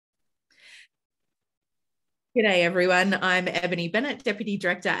G'day everyone, I'm Ebony Bennett, Deputy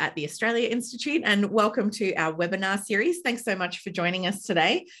Director at the Australia Institute, and welcome to our webinar series. Thanks so much for joining us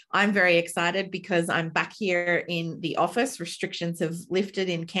today. I'm very excited because I'm back here in the office. Restrictions have lifted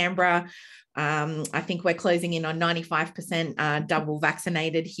in Canberra. I think we're closing in on 95% double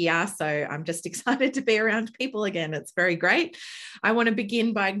vaccinated here. So I'm just excited to be around people again. It's very great. I want to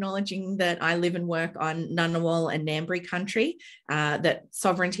begin by acknowledging that I live and work on Ngunnawal and Ngambri country, that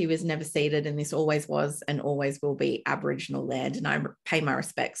sovereignty was never ceded, and this always was and always will be Aboriginal land. And I pay my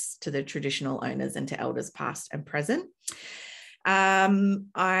respects to the traditional owners and to elders past and present.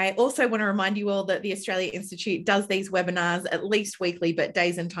 I also want to remind you all that the Australia Institute does these webinars at least weekly, but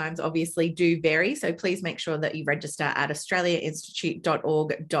days and times obviously do vary. So please make sure that you register at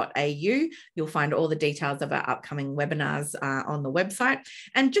australiainstitute.org.au. You'll find all the details of our upcoming webinars on the website.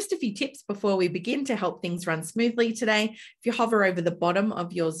 And just a few tips before we begin to help things run smoothly today. If you hover over the bottom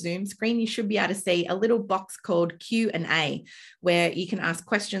of your Zoom screen, you should be able to see a little box called Q&A, where you can ask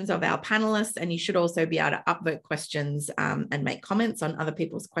questions of our panelists, and you should also be able to upvote questions and make comments on other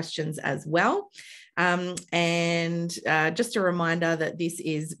people's questions as well. Just a reminder that this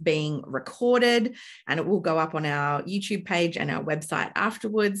is being recorded and it will go up on our YouTube page and our website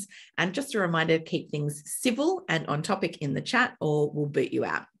afterwards. And just a reminder to keep things civil and on topic in the chat, or we'll boot you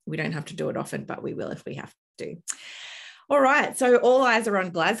out. We don't have to do it often, but we will if we have to. All right, so all eyes are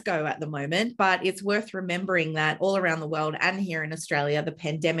on Glasgow at the moment, but it's worth remembering that all around the world and here in Australia, the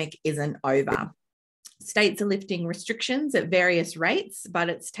pandemic isn't over. States are lifting restrictions at various rates, but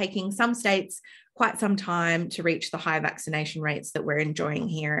it's taking some states quite some time to reach the high vaccination rates that we're enjoying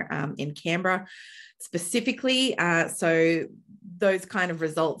here in Canberra specifically. So those kind of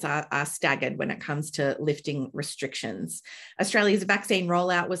results are staggered when it comes to lifting restrictions. Australia's vaccine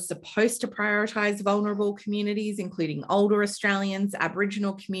rollout was supposed to prioritise vulnerable communities, including older Australians,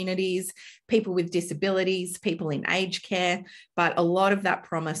 Aboriginal communities, people with disabilities, people in aged care, but a lot of that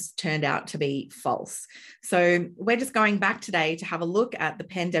promise turned out to be false. So we're just going back today to have a look at the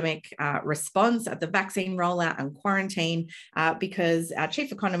pandemic response, at the vaccine rollout and quarantine, because our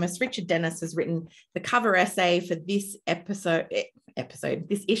chief economist, Richard Dennis, has written the cover essay for this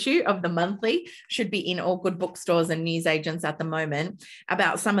this issue of the monthly, should be in all good bookstores and newsagents at the moment,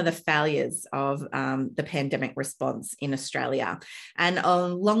 about some of the failures of the pandemic response in Australia. And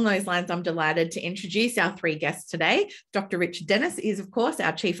along those lines, I'm delighted to introduce our three guests today. Dr. Richard Dennis is, of course,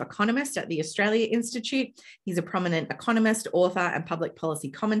 our chief economist at the Australia Institute. He's a prominent economist, author, and public policy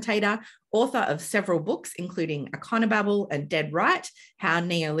commentator, author of several books, including Econobabble and Dead Right, How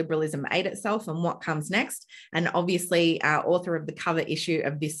Neoliberalism Ate Itself and What Comes Next, and obviously our author of the cover issue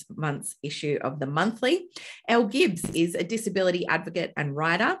of this month's issue of the monthly. Elle Gibbs is a disability advocate and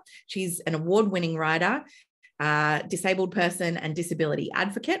writer. She's an award-winning writer, disabled person and disability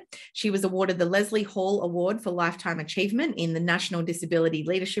advocate. She was awarded the Leslie Hall Award for Lifetime Achievement in the National Disability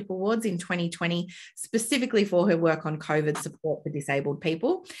Leadership Awards in 2020, specifically for her work on COVID support for disabled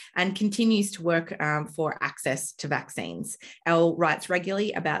people, and continues to work for access to vaccines. Elle writes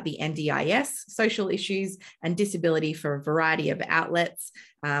regularly about the NDIS, social issues, and disability for a variety of outlets.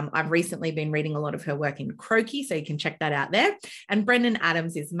 I've recently been reading a lot of her work in Croaky, so you can check that out there. And Brendon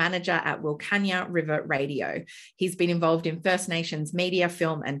Adams is manager at Wilcannia River Radio. He's been involved in First Nations media,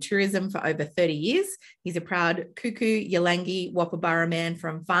 film and tourism for over 30 years. He's a proud Kuku, Yalangi, Wapabara man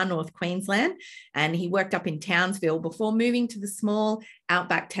from far north Queensland, and he worked up in Townsville before moving to the small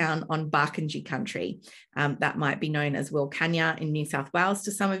outback town on Barkindji country. That might be known as Wilcannia in New South Wales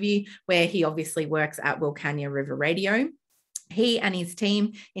to some of you, where he obviously works at Wilcannia River Radio. He and his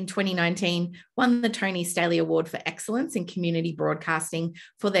team in 2019 won the Tony Staley Award for Excellence in Community Broadcasting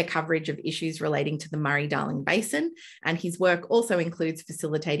for their coverage of issues relating to the Murray-Darling Basin. And his work also includes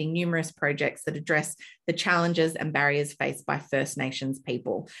facilitating numerous projects that address the challenges and barriers faced by First Nations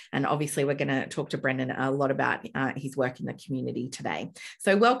people. And obviously, we're going to talk to Brendon a lot about his work in the community today.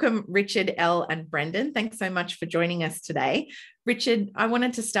 So welcome, Richard, Elle, and Brendon. Thanks so much for joining us today. Richard, I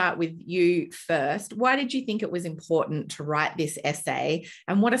wanted to start with you first. Why did you think it was important to write this essay?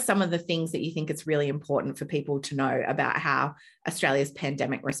 And what are some of the things that you think it's really important for people to know about how Australia's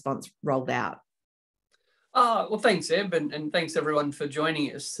pandemic response rolled out? Well, thanks, Eb, and thanks everyone for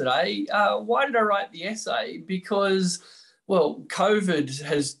joining us today. Why did I write the essay? Because, well, COVID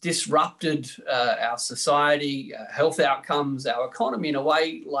has disrupted our society, health outcomes, our economy in a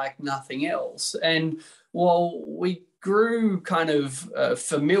way like nothing else. And while we grew kind of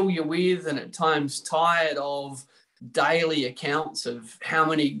familiar with and at times tired of daily accounts of how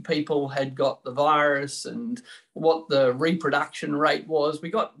many people had got the virus and what the reproduction rate was. We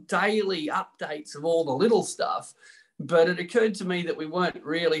got daily updates of all the little stuff, but it occurred to me that we weren't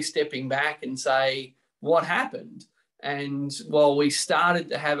really stepping back and say, what happened. And while we started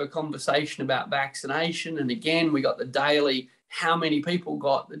to have a conversation about vaccination, and again, we got the daily how many people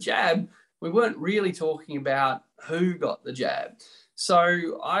got the jab, we weren't really talking about who got the jab.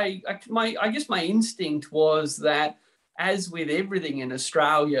 So I guess my instinct was that, as with everything in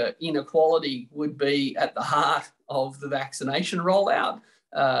Australia, inequality would be at the heart of the vaccination rollout.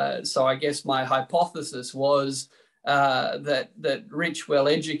 So I guess my hypothesis was that rich,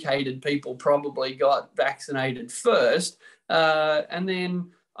 well-educated people probably got vaccinated first, and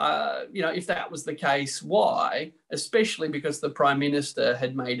then if that was the case, why? Especially because the Prime Minister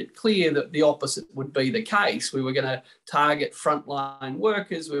had made it clear that the opposite would be the case. We were going to target frontline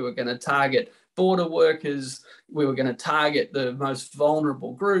workers, we were going to target border workers, we were going to target the most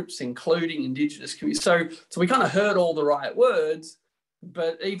vulnerable groups, including Indigenous communities. So we kind of heard all the right words,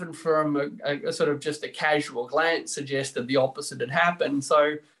 but even from a sort of just a casual glance suggested the opposite had happened.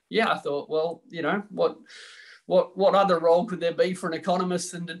 So yeah, I thought, well, what other role could there be for an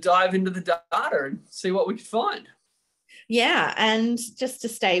economist than to dive into the data and see what we could find? Yeah, and just to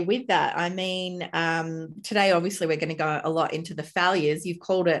stay with that, I mean, today, obviously, we're going to go a lot into the failures. You've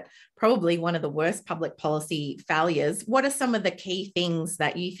called it probably one of the worst public policy failures. What are some of the key things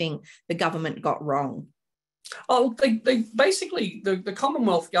that you think the government got wrong? Oh, they basically, the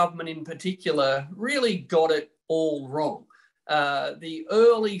Commonwealth government in particular really got it all wrong. The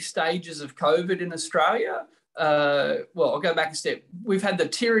early stages of COVID in Australia, I'll go back a step. We've had the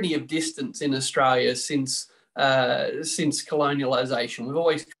tyranny of distance in Australia since colonialisation. We've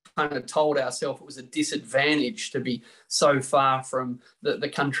always kind of told ourselves it was a disadvantage to be so far from the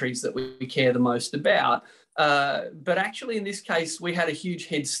countries that we care the most about. But actually, in this case, we had a huge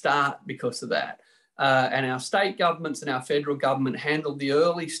head start because of that. And our state governments and our federal government handled the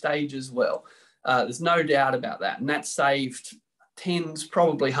early stages well. There's no doubt about that. And that saved tens,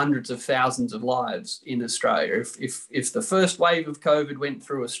 probably hundreds of thousands of lives in Australia. If the first wave of COVID went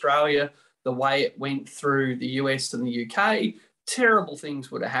through Australia the way it went through the US and the UK, terrible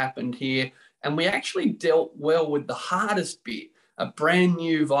things would have happened here. And we actually dealt well with the hardest bit, a brand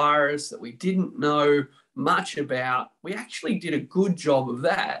new virus that we didn't know much about. We actually did a good job of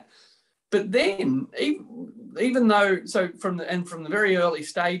that. But then, even though, from the very early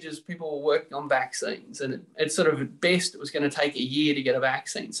stages, people were working on vaccines, and it's sort of at best, it was going to take a year to get a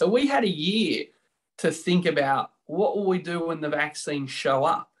vaccine. So we had a year to think about what will we do when the vaccines show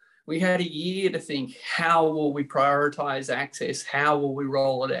up. We had a year to think, how will we prioritise access? How will we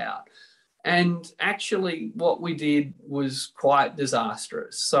roll it out? And actually, what we did was quite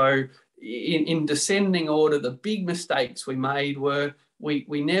disastrous. So in descending order, the big mistakes we made were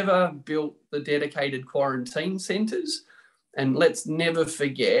we never built the dedicated quarantine centres. And let's never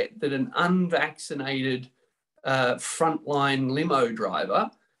forget that an unvaccinated frontline limo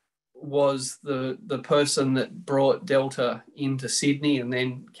driver was the person that brought Delta into Sydney and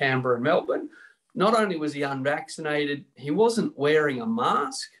then Canberra and Melbourne. Not only was he unvaccinated, he wasn't wearing a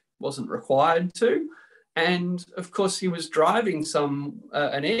mask, wasn't required to. And of course, he was driving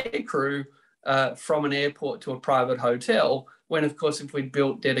an air crew from an airport to a private hotel, when of course, if we'd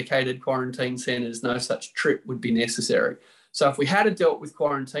built dedicated quarantine centres, no such trip would be necessary. So if we had dealt with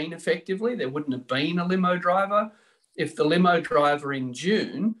quarantine effectively, there wouldn't have been a limo driver. If the limo driver in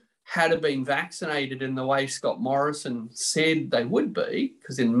June had been vaccinated in the way Scott Morrison said they would be,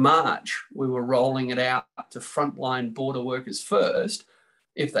 because in March we were rolling it out to frontline border workers first,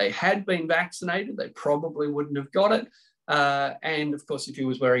 if they had been vaccinated, they probably wouldn't have got it. And of course, if he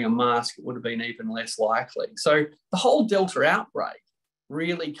was wearing a mask, it would have been even less likely. So the whole Delta outbreak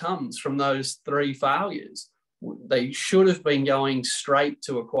really comes from those three failures. They should have been going straight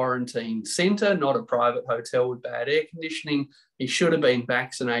to a quarantine centre, not a private hotel with bad air conditioning. He should have been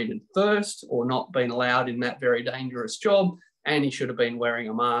vaccinated first or not been allowed in that very dangerous job. And he should have been wearing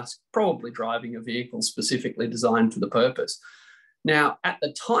a mask, probably driving a vehicle specifically designed for the purpose. Now, at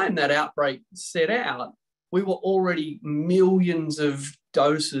the time that outbreak set out, we were already millions of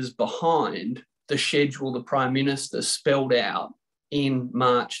doses behind the schedule the Prime Minister spelled out in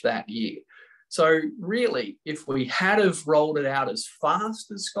March that year. So really, if we had have rolled it out as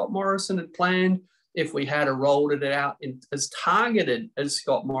fast as Scott Morrison had planned, if we had have rolled it out as targeted as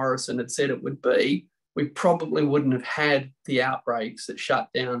Scott Morrison had said it would be, we probably wouldn't have had the outbreaks that shut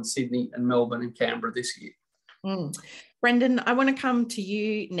down Sydney and Melbourne and Canberra this year. Brendon, I want to come to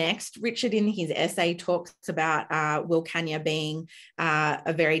you next. Richard, in his essay, talks about Wilcannia being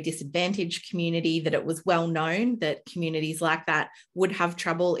a very disadvantaged community, that it was well known that communities like that would have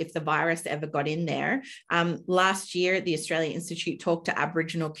trouble if the virus ever got in there. Last year, the Australian Institute talked to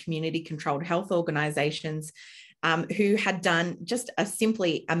Aboriginal community-controlled health organisations, who had done just a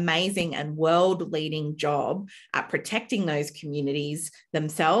simply amazing and world-leading job at protecting those communities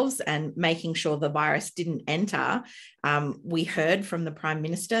themselves and making sure the virus didn't enter. We heard from the Prime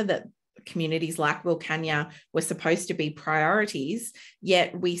Minister that communities like Wilcannia were supposed to be priorities,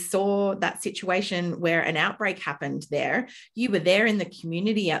 yet we saw that situation where an outbreak happened there. You were there in the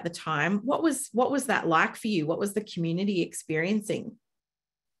community at the time. What was that like for you? What was the community experiencing?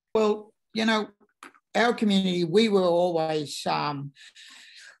 Well, our community, we were always more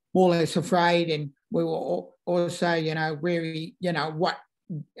or less afraid, and we were also, wary, what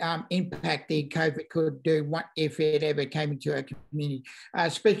impact the COVID could do, what if it ever came into our community,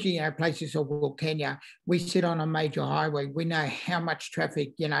 especially places of Wilcannia. We sit on a major highway. We know how much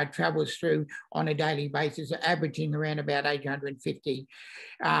traffic travels through on a daily basis, averaging around about 850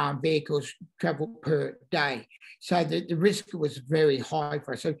 vehicles travel per day. So the risk was very high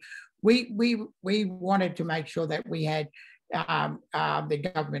for us. So we wanted to make sure that we had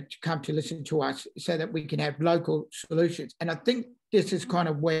the government to come to listen to us so that we can have local solutions. And I think this is kind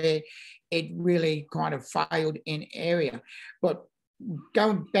of where it really kind of failed in area. But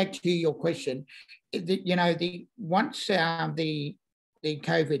going back to your question, once the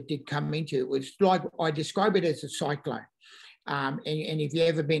COVID did come into it, was like I describe it as a cyclone. And if you've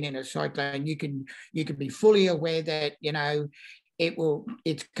ever been in a cyclone, you can be fully aware that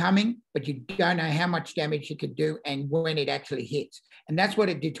it's coming, but you don't know how much damage it could do and when it actually hits. And that's what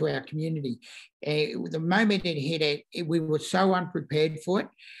it did to our community. The moment it hit we were so unprepared for it.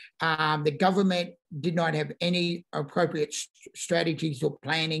 The government did not have any appropriate strategies or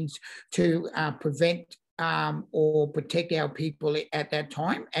plannings to prevent or protect our people at that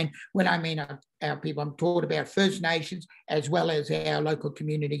time. And when I mean our people, I'm talking about First Nations as well as our local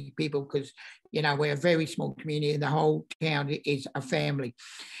community people, because we're a very small community and the whole town is a family.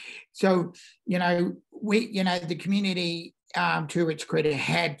 So the community, to its credit,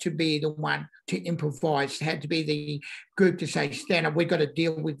 had to be the one to improvise, had to be the group to say, stand up, we've got to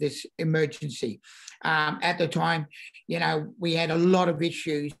deal with this emergency. At the time, we had a lot of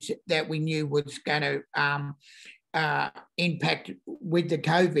issues that we knew was going to impact with the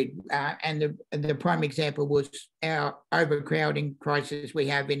COVID, and the prime example was our overcrowding crisis we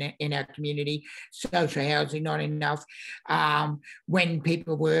have in our community, social housing, not enough. When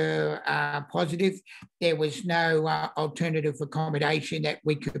people were positive, there was no alternative accommodation that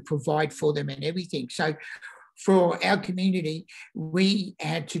we could provide for them and everything. So for our community, we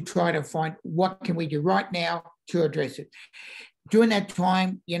had to try to find what can we do right now to address it. During that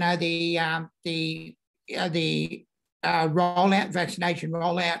time, the vaccination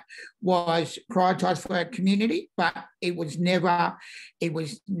rollout was prioritised for our community, but it was never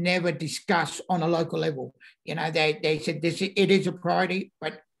discussed on a local level. They said it is a priority,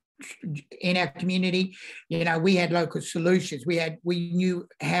 but in our community, we had local solutions. We knew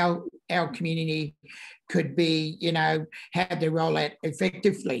how our community could be, have the rollout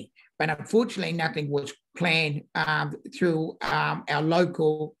effectively. But unfortunately, nothing was planned through our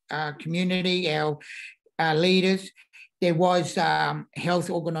local community, our leaders. There was health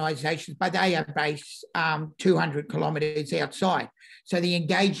organisations, but they are based 200 kilometres outside. So the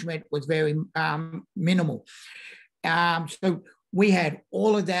engagement was very minimal. So we had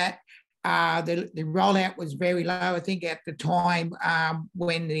all of that. The rollout was very low. I think at the time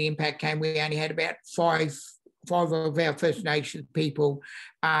when the impact came, we only had about five of our First Nations people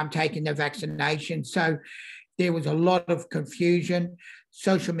taking the vaccination. So there was a lot of confusion.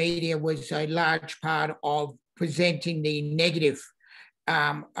 Social media was a large part of presenting the negative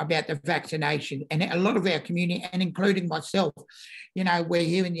about the vaccination. And a lot of our community, and including myself, we're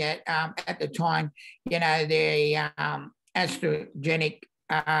hearing that at the time, the AstraZeneca,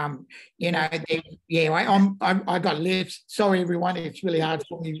 I got lips. Sorry, everyone. It's really hard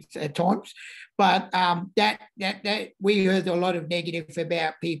for me at times. But that we heard a lot of negative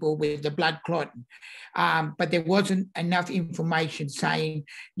about people with the blood clotting. But there wasn't enough information saying,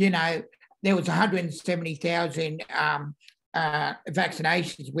 there was 170,000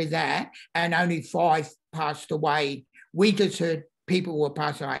 vaccinations with that, and only 5 passed away. We just heard people were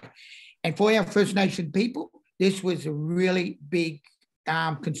passing away. And for our First Nation people, this was a really big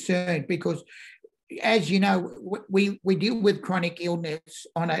concern, because as you know, we deal with chronic illness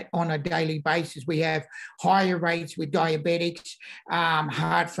on a daily basis. We have higher rates with diabetics,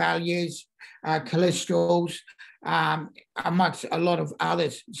 heart failures, cholesterols, amongst a lot of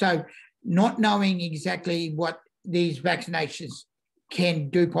others. So not knowing exactly what these vaccinations can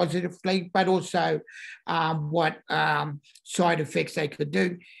do positively, but also what side effects they could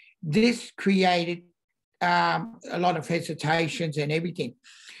do, this created a lot of hesitations and everything.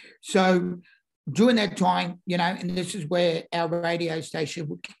 So during that time, you know, and this is where our radio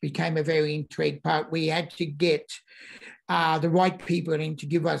station became a very intrigued part. We had to get the right people in to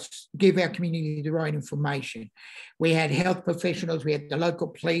give our community the right information. We had health professionals, we had the local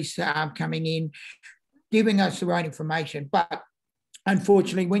police coming in, giving us the right information. But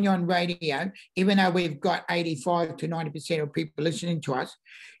unfortunately, when you're on radio, even though we've got 85 to 90% of people listening to us,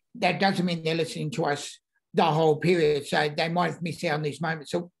 that doesn't mean they're listening to us the whole period. So they might have missed out on these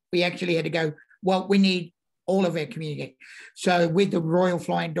moments. So we actually had to go, well, we need all of our community. So with the Royal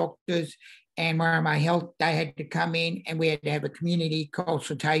Flying Doctors and Marama Health, they had to come in and we had to have a community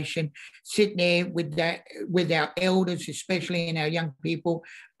consultation, sit there with our elders, especially and our young people,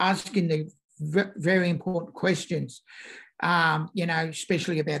 asking the very important questions, you know,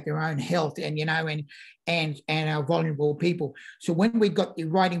 especially about their own health and, you know, and our vulnerable people. So when we got the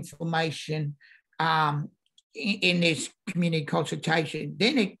right information in this community consultation,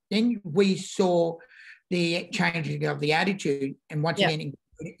 then we saw the changing of the attitude, and once again,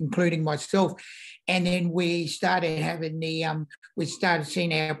 including myself. And then we started having we started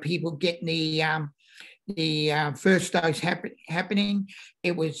seeing our people getting the first dose happening.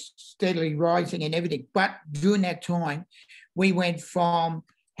 It was steadily rising and everything. But during that time, we went from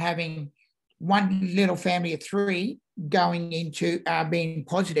having one little family of 3 going into being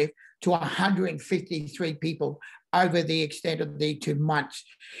positive to 153 people over the extent of the 2 months.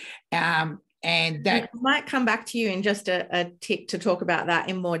 And that I might come back to you in just a tick to talk about that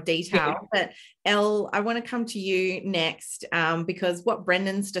in more detail. Yeah. But Elle, I want to come to you next because what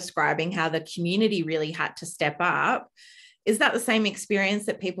Brendon's describing, how the community really had to step up, is that the same experience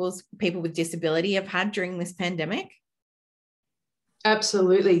that people with disability have had during this pandemic?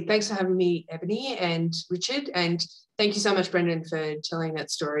 Absolutely. Thanks for having me, Ebony and Richard. And thank you so much, Brendon, for telling that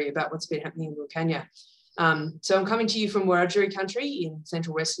story about what's been happening in Wilcannia. So I'm coming to you from Wiradjuri country in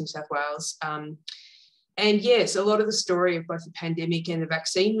central West New South Wales. And yes, a lot of the story of both the pandemic and the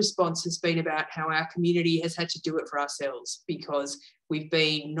vaccine response has been about how our community has had to do it for ourselves, because we've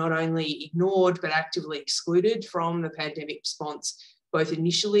been not only ignored but actively excluded from the pandemic response, both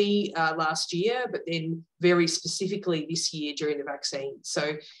initially last year, but then very specifically this year during the vaccine.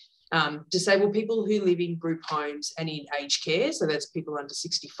 So disabled people who live in group homes and in aged care, so that's people under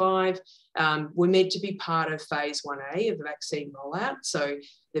 65, were meant to be part of phase 1A of the vaccine rollout. So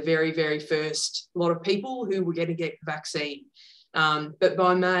the very, very first lot of people who were going to get the vaccine. But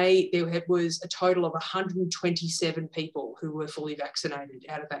by May, there was a total of 127 people who were fully vaccinated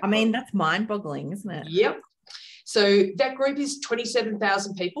out of that group. I mean, that's mind-boggling, isn't it? Yep. So that group is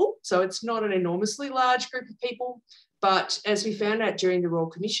 27,000 people. So it's not an enormously large group of people. But as we found out during the Royal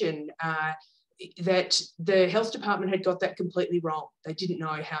Commission, that the health department had got that completely wrong. They didn't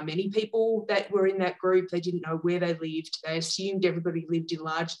know how many people that were in that group. They didn't know where they lived. They assumed everybody lived in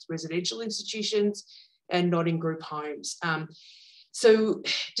large residential institutions and not in group homes. So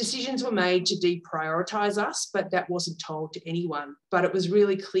decisions were made to deprioritise us, but that wasn't told to anyone. But it was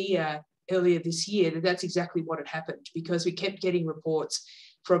really clear earlier this year that that's exactly what had happened, because we kept getting reports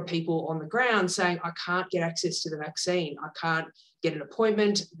from people on the ground saying, I can't get access to the vaccine. I can't get an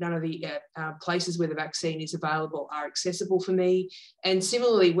appointment. None of the places where the vaccine is available are accessible for me. And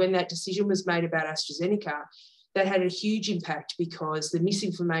similarly, when that decision was made about AstraZeneca, that had a huge impact because the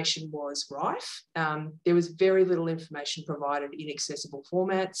misinformation was rife. There was very little information provided in accessible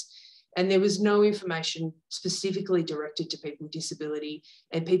formats, and there was no information specifically directed to people with disability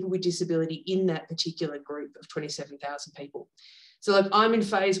and people with disability in that particular group of 27,000 people. So like I'm in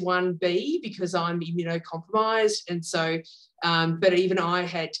phase 1B because I'm immunocompromised. And so, but even I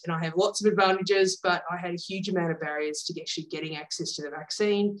have lots of advantages, but I had a huge amount of barriers to actually getting access to the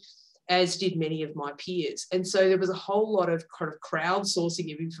vaccine, as did many of my peers. And so there was a whole lot of kind of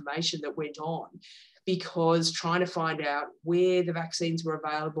crowdsourcing of information that went on, because trying to find out where the vaccines were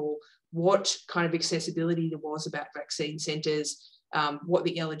available, what kind of accessibility there was about vaccine centres, what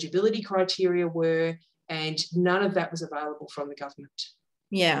the eligibility criteria were, and none of that was available from the government.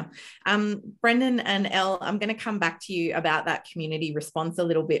 Yeah. Brendon and Elle, I'm going to come back to you about that community response a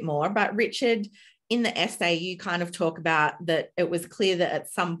little bit more. But Richard, in the essay, you kind of talk about that it was clear that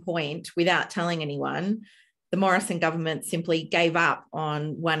at some point, without telling anyone, the Morrison government simply gave up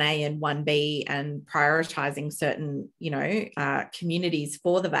on 1A and 1B and prioritising certain, communities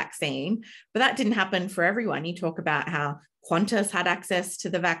for the vaccine. But that didn't happen for everyone. You talk about how Qantas had access to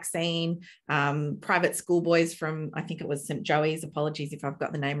the vaccine, private schoolboys from, I think it was St. Joey's, apologies if I've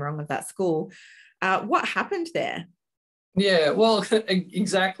got the name wrong of that school. What happened there? Yeah, well,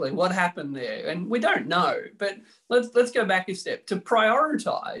 exactly what happened there. And we don't know, but let's go back a step. To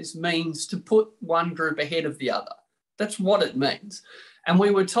prioritise means to put one group ahead of the other. That's what it means. And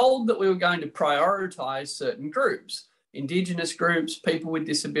we were told that we were going to prioritise certain groups, Indigenous groups, people with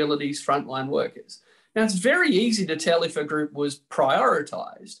disabilities, frontline workers. Now, it's very easy to tell if a group was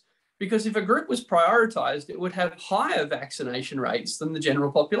prioritised, because if a group was prioritised, it would have higher vaccination rates than the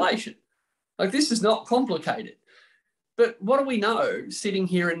general population. Like, this is not complicated. But what do we know sitting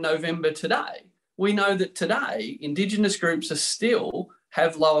here in November today? We know that today, Indigenous groups are still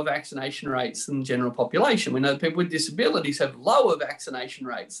have lower vaccination rates than the general population. We know that people with disabilities have lower vaccination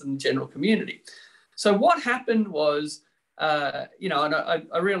rates than the general community. So what happened was, you know, and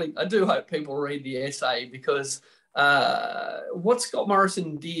I do hope people read the essay, because what Scott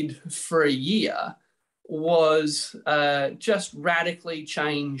Morrison did for a year was just radically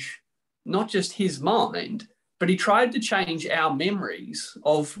change not just his mind, but he tried to change our memories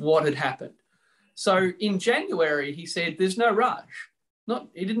of what had happened. So in January, he said, there's no rush.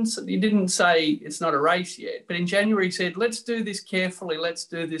 He didn't say it's not a race yet, but in January he said, let's do this carefully, let's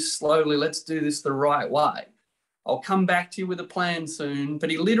do this slowly, let's do this the right way. I'll come back to you with a plan soon. But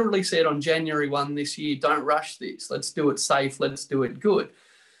he literally said on January 1 this year, don't rush this, let's do it safe, let's do it good.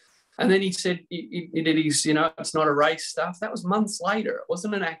 And then he said he did his, you know, it's not a race stuff. That was months later. It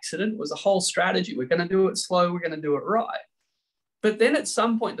wasn't an accident, it was a whole strategy. We're going to do it slow, we're going to do it right. But then at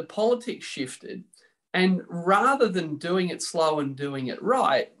some point the politics shifted. And rather than doing it slow and doing it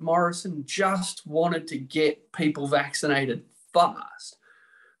right, Morrison just wanted to get people vaccinated fast.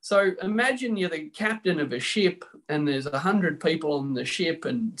 So imagine you're the captain of a ship and there's 100 people on the ship,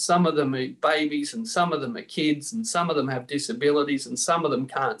 and some of them are babies and some of them are kids and some of them have disabilities and some of them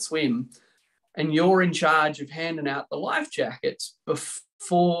can't swim. And you're in charge of handing out the life jackets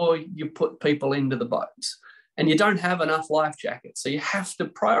before you put people into the boats. And you don't have enough life jackets, so you have to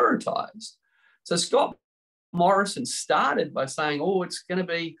prioritise. So Scott Morrison started by saying, oh, it's going to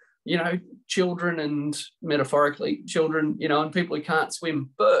be, you know, children and metaphorically children, you know, and people who can't swim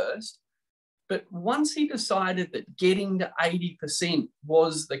first. But once he decided that getting to 80%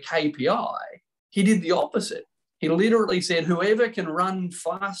 was the KPI, he did the opposite. He literally said, whoever can run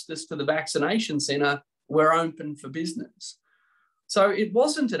fastest to the vaccination centre, we're open for business. So it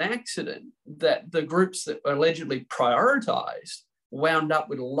wasn't an accident that the groups that were allegedly prioritised wound up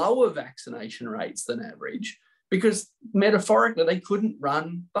with lower vaccination rates than average, because metaphorically they couldn't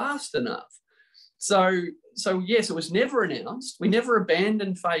run fast enough. So yes, it was never announced. We never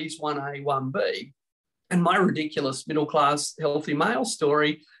abandoned phase 1A, 1B. And my ridiculous middle-class healthy male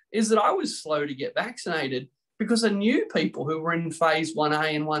story is that I was slow to get vaccinated because I knew people who were in phase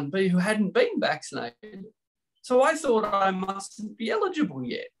 1A and 1B who hadn't been vaccinated. So I thought I mustn't be eligible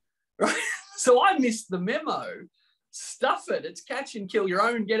yet, right? So I missed the memo. Stuff it, it's catch and kill your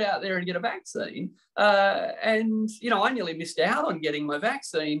own, get out there and get a vaccine. And, you know, I nearly missed out on getting my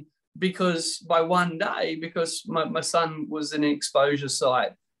vaccine because by one day, because my son was in an exposure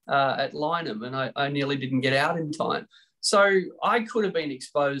site at Lynham, and I nearly didn't get out in time. So I could have been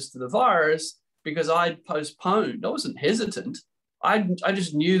exposed to the virus because I'd postponed. I wasn't hesitant. I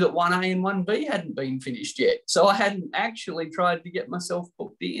just knew that 1A and 1B hadn't been finished yet. So I hadn't actually tried to get myself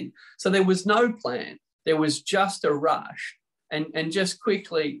booked in. So there was no plan. There was just a rush. And just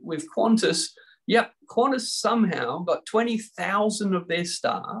quickly with Qantas, Qantas somehow got 20,000 of their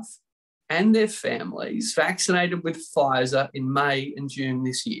staff and their families vaccinated with Pfizer in May and June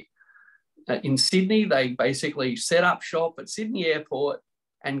this year. In Sydney, they basically set up shop at Sydney Airport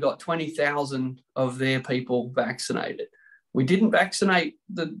and got 20,000 of their people vaccinated. We didn't vaccinate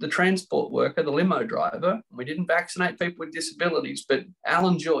the transport worker, the limo driver. We didn't vaccinate people with disabilities. But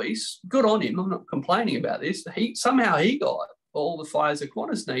Alan Joyce, good on him, I'm not complaining about this, somehow he got all the Pfizer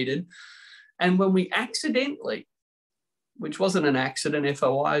Qantas needed. And when we accidentally, which wasn't an accident,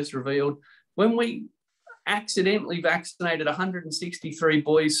 FOIs revealed, when we accidentally vaccinated 163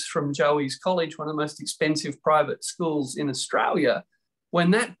 boys from Joey's College, one of the most expensive private schools in Australia,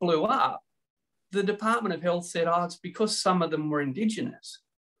 when that blew up, the Department of Health said, oh, it's because some of them were Indigenous.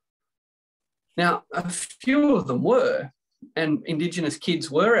 Now, a few of them were, and Indigenous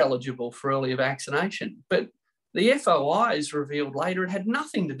kids were eligible for earlier vaccination. But the FOIs revealed later it had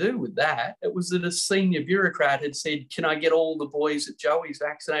nothing to do with that. It was that a senior bureaucrat had said, can I get all the boys at Joey's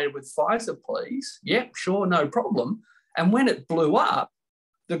vaccinated with Pfizer, please? Yep, sure, no problem. And when it blew up,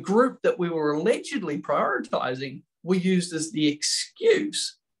 the group that we were allegedly prioritising were used as the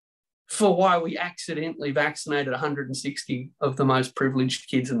excuse for why we accidentally vaccinated 160 of the most privileged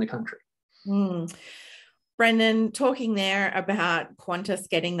kids in the country. Brendon, talking there about Qantas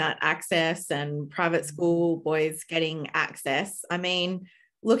getting that access and private school boys getting access, I mean,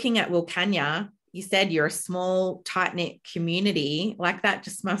 looking at Wilcannia, you said you're a small, tight-knit community. Like, that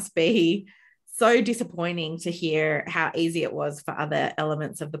just must be so disappointing to hear how easy it was for other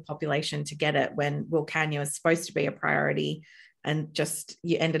elements of the population to get it when Wilcannia was supposed to be a priority, and just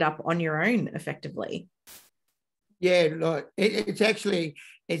you ended up on your own effectively. Yeah, look, it's actually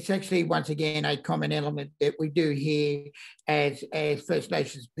once again a common element that we do here as First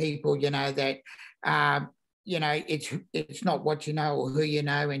Nations people. You know that it's not what you know or who you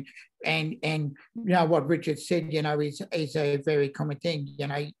know, and you know what Richard said. You know is a very common thing. You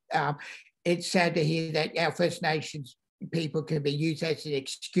know, it's sad to hear that our First Nations people can be used as an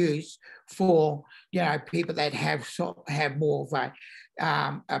excuse for people that have more of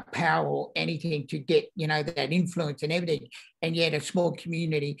a power or anything to get that influence and everything, and yet a small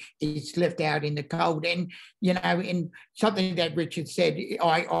community is left out in the cold. And in something that Richard said,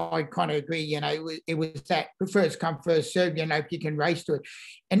 I kind of agree. It was that first come first serve. If you can race to it,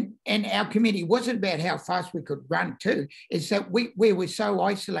 and our community wasn't about how fast we could run too. It's that we were so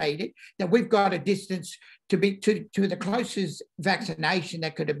isolated that we've got a distance to the closest vaccination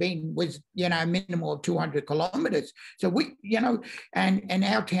that could have been was a minimum of 200 kilometres. So we and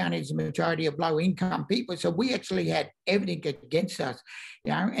our town is a majority of low income people, so we actually had everything against us,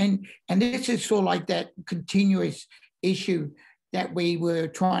 and this is sort of like that continuous issue that we were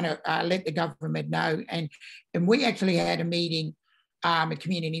trying to let the government know, and we actually had a meeting, a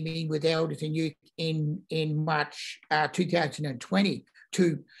community meeting with elders and youth in March 2020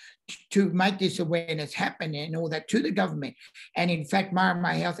 to make this awareness happen and all that to the government. And in fact,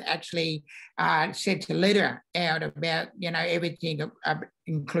 Marama Health actually sent a letter out about, everything,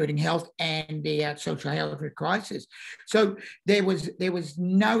 including health and the social health crisis. So there was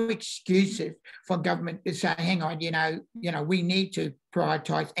no excuses for government to say, hang on, we need to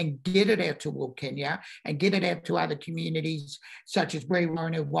prioritise and get it out to Wilcannia and get it out to other communities such as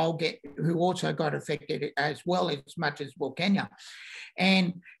Brewarrina and Walgett, who also got affected as well as much as Wilcannia.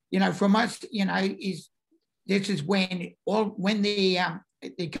 And from us, this is when the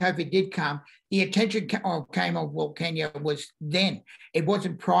COVID did come, the attention came on Wilcannia was then. It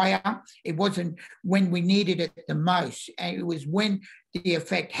wasn't prior. It wasn't when we needed it the most. And it was when the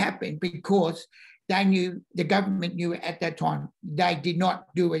effect happened, because the government knew at that time they did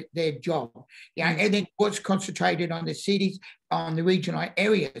not do their job. Everything was concentrated on the cities, on the regional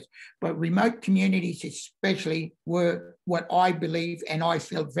areas, but remote communities especially were what I believe, and I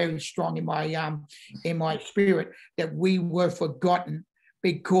felt very strong in my spirit, that we were forgotten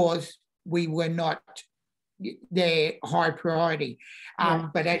because we were not their high priority.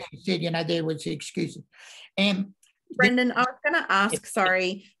 But as you said, there was excuses. And Brendon, I was going to ask,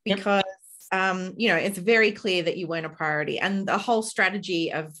 sorry, because it's very clear that you weren't a priority. And the whole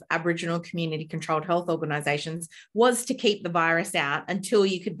strategy of Aboriginal community-controlled health organisations was to keep the virus out until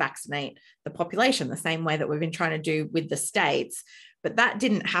you could vaccinate the population, the same way that we've been trying to do with the states. But that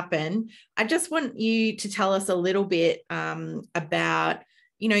didn't happen. I just want you to tell us a little bit about,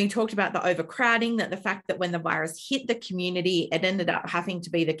 you talked about the overcrowding, that the fact that when the virus hit the community, it ended up having to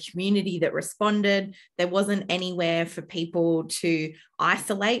be the community that responded. There wasn't anywhere for people to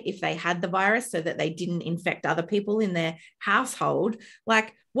isolate if they had the virus so that they didn't infect other people in their household.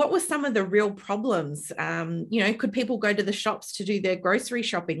 Like, what were some of the real problems? Could people go to the shops to do their grocery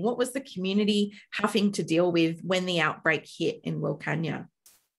shopping? What was the community having to deal with when the outbreak hit in Wilcannia?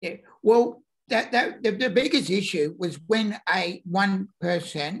 Yeah, well, the biggest issue was when one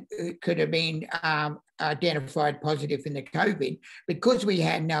person could have been identified positive in the COVID, because we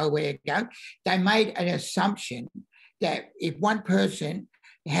had nowhere to go. They made an assumption that if one person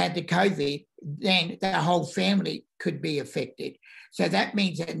had the COVID, then the whole family could be affected. So that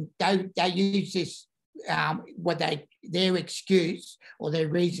means that they use this, their excuse or their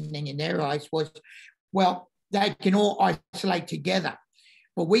reasoning in their eyes was, well, they can all isolate together.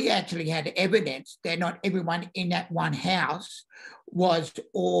 But we actually had evidence that not everyone in that one house was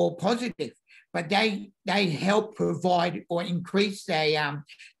all positive, but they helped provide or increase the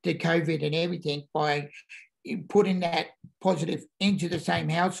COVID and everything by putting that positive into the same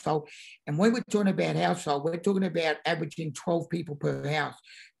household. And when we're talking about household, we're talking about averaging 12 people per house.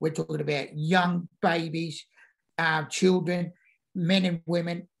 We're talking about young babies, children, men and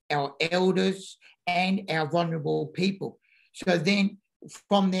women, our elders, and our vulnerable people. So then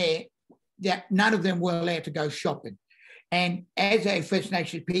from there, that none of them were allowed to go shopping. And as a First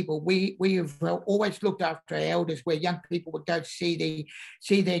Nations people, we have always looked after our elders, where young people would go see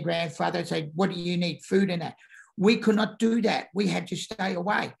their grandfather and say, what do you need, food and that? We could not do that. We had to stay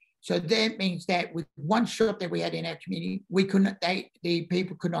away. So that means that with one shop that we had in our community, the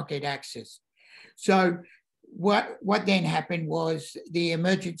people could not get access. So what then happened was the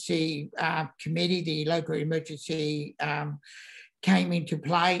emergency committee, the local emergency came into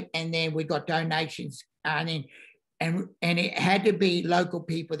play, and then we got donations, and it had to be local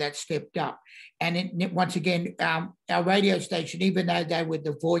people that stepped up. And once again, our radio station, even though they were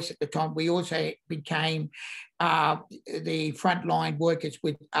the voice at the time, we also became the frontline workers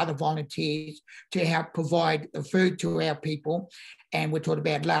with other volunteers to help provide food to our people. And we're talking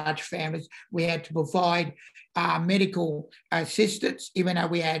about large families. We had to provide medical assistance, even though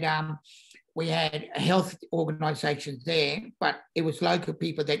we had health organisations there, but it was local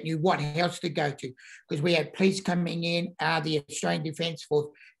people that knew what house to go to, because we had police coming in, the Australian Defence Force.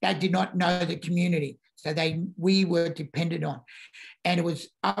 They did not know the community, so we were dependent on. And it was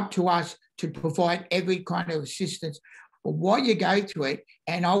up to us to provide every kind of assistance. But while you go through it,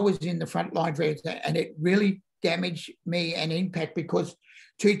 and I was in the front line for it, and it really damaged me and impact, because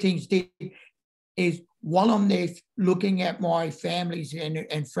two things did is, while I'm there looking at my families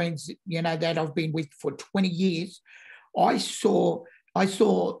and friends, that I've been with for 20 years, I saw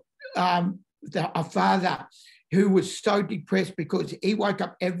a father who was so depressed because he woke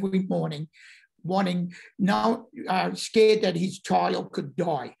up every morning scared that his child could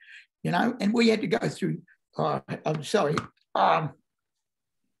die, and we had to go through,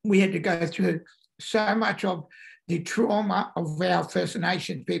 we had to go through so much of the trauma of our First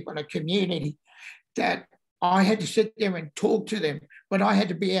Nations people in the community that I had to sit there and talk to them, but I had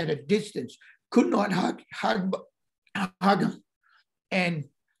to be at a distance, could not hug them. And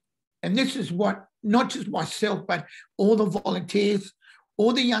this is what, not just myself, but all the volunteers,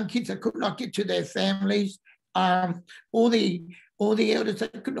 all the young kids that could not get to their families, all the elders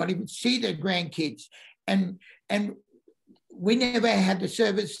that could not even see their grandkids. And we never had the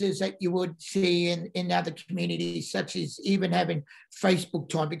services that you would see in other communities, such as even having Facebook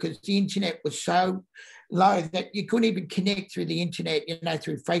time, because the internet was so low that you couldn't even connect through the internet,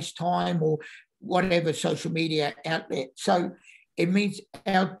 through FaceTime or whatever social media outlet. So it means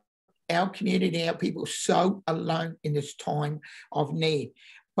our community, our people are so alone in this time of need.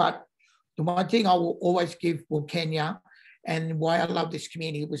 But the one thing I will always give Wilcannia, and why I love this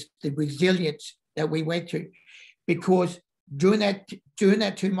community, was the resilience that we went through, because during that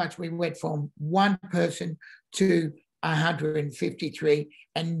 2 months, we went from one person to 153,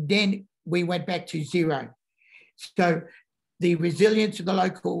 and then we went back to zero. So the resilience of the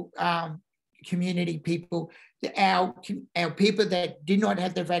local community people, our people that did not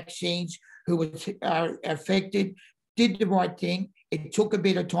have the vaccines, who was affected, did the right thing. It took a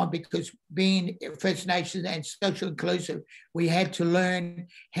bit of time, because being First Nations and social inclusive, we had to learn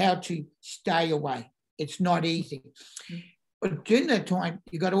how to stay away. It's not easy. But during that time,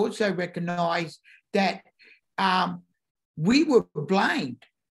 you got to also recognise that we were blamed.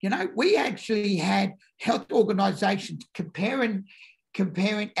 We actually had health organisations comparing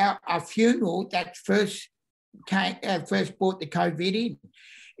our funeral that first brought the COVID in.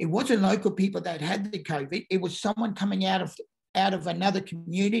 It wasn't local people that had the COVID. It was someone coming out of another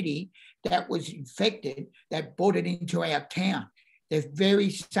community that was infected that brought it into our town. The very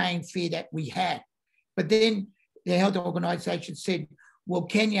same fear that we had. But then the health organisation said, well,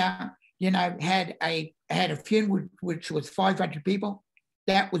 Kenya, had a funeral which was 500 people.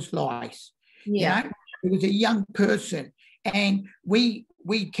 That was lies. Yeah. It was a young person, and we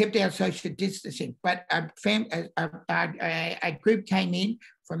kept our social distancing. But a group came in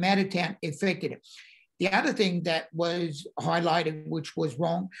from out of town, affected it. The other thing that was highlighted, which was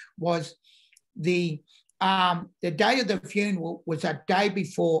wrong, was the day of the funeral was a day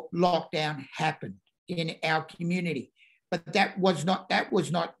before lockdown happened in our community, but that was not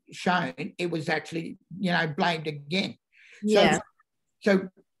shown. It was actually blamed again. Yeah. So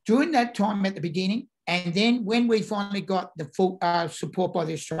during that time at the beginning, and then when we finally got the full support by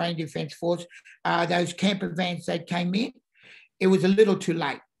the Australian Defence Force, those camper vans that came in, it was a little too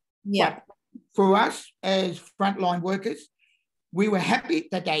late. Yeah. But for us as frontline workers, we were happy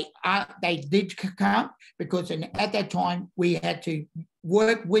that they did come, because at that time we had to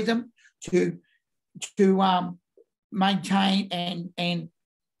work with them to maintain and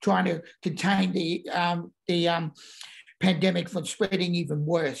trying to contain the pandemic from spreading even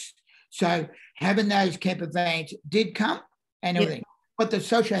worse. So having those camper vans did come and everything, but the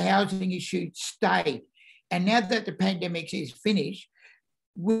social housing issue stayed. And now that the pandemic is finished,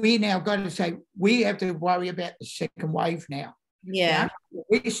 we now got to say we have to worry about the second wave now. Yeah.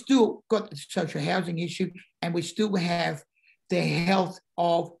 We still got the social housing issue, and we still have the health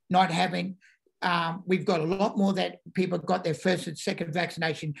of not having. We've got a lot more that people got their first and second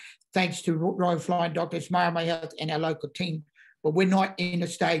vaccination thanks to Royal Flying Doctors, Marama Health, and our local team. But we're not in a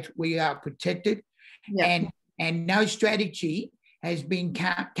state we are protected, and no strategy has been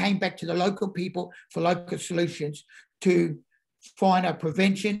came back to the local people for local solutions to find a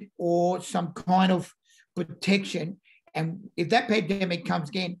prevention or some kind of protection. And if that pandemic comes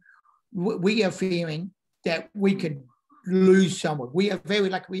again, we are fearing that we could lose someone. We are very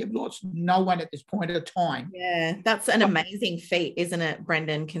lucky. We have lost no one at this point of time. Yeah, that's an amazing feat, isn't it,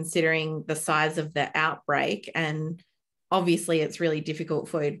 Brendon, considering the size of the outbreak? And obviously it's really difficult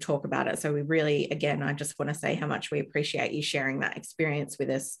for you to talk about it. So we really, again, I just want to say how much we appreciate you sharing that experience with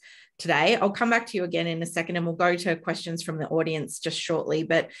us today. I'll come back to you again in a second and we'll go to questions from the audience just shortly.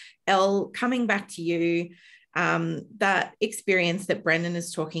 But Elle, coming back to you, that experience that Brendon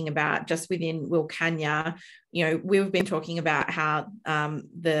is talking about just within Wilcannia, you know, we've been talking about how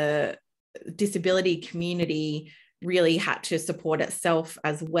the disability community really had to support itself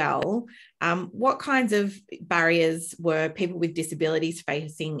as well. What kinds of barriers were people with disabilities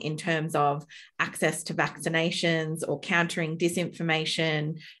facing in terms of access to vaccinations or countering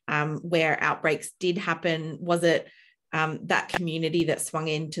disinformation where outbreaks did happen? Was it that community that swung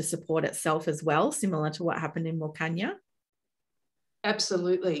in to support itself as well, similar to what happened in Wilcannia?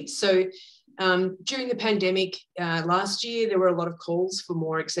 Absolutely. So during the pandemic last year, there were a lot of calls for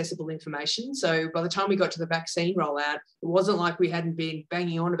more accessible information. So by the time we got to the vaccine rollout, it wasn't like we hadn't been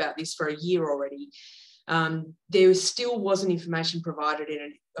banging on about this for a year already. There still wasn't information provided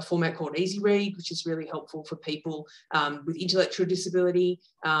in a format called Easy Read, which is really helpful for people with intellectual disability.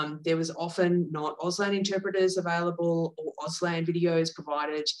 There was often not Auslan interpreters available or Auslan videos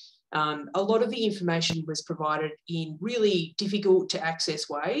provided. A lot of the information was provided in really difficult to access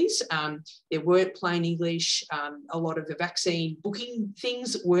ways. There weren't plain English. A lot of the vaccine booking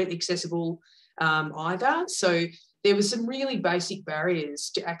things weren't accessible either. So there were some really basic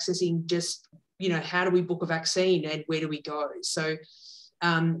barriers to accessing just, you know, how do we book a vaccine and where do we go? So,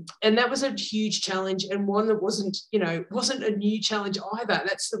 and that was a huge challenge, and one that wasn't a new challenge either.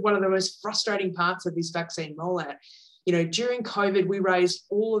 That's one of the most frustrating parts of this vaccine rollout. You know, during COVID, we raised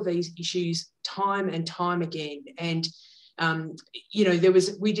all of these issues time and time again. And, you know,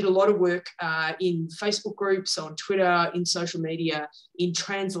 we did a lot of work in Facebook groups, on Twitter, in social media, in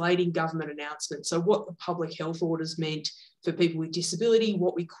translating government announcements. So what the public health orders meant for people with disability,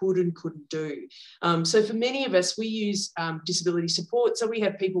 what we could and couldn't do. So for many of us, we use disability support. So we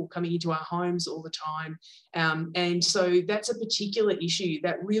have people coming into our homes all the time. And so that's a particular issue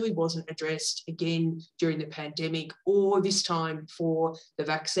that really wasn't addressed again during the pandemic or this time for the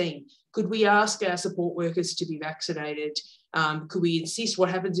vaccine. Could we ask our support workers to be vaccinated? Could we insist? What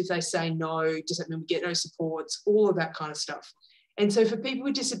happens if they say no? Does that mean we get no supports? All of that kind of stuff. And so for people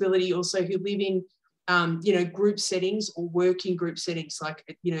with disability also who live in you know, group settings or work in group settings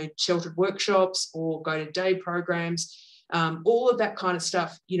like, you know, sheltered workshops or go to day programs, all of that kind of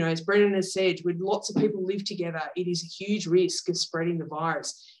stuff. You know, as Brendon has said, when lots of people live together, it is a huge risk of spreading the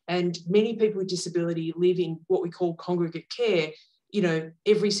virus. And many people with disability live in what we call congregate care, you know,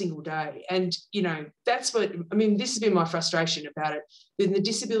 every single day. And, you know, that's what, I mean, this has been my frustration about it. When the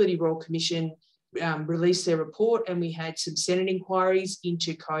Disability Royal Commission released their report and we had some Senate inquiries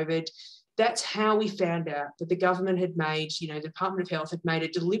into COVID, that's how we found out that the government had made, you know, the Department of Health had made a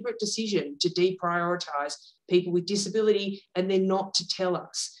deliberate decision to deprioritise people with disability and then not to tell,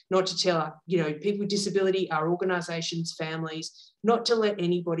 you know, people with disability, our organisations, families, not to let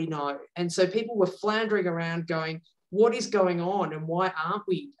anybody know. And so people were floundering around going, what is going on and why aren't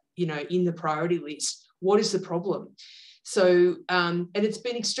we, you know, in the priority list? What is the problem? So, and it's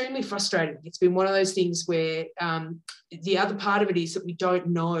been extremely frustrating. It's been one of those things where the other part of it is that we don't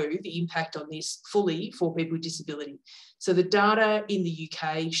know the impact on this fully for people with disability. So the data in the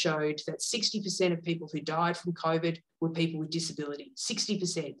UK showed that 60% of people who died from COVID were people with disability,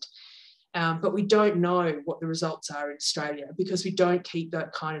 60%. But we don't know what the results are in Australia because we don't keep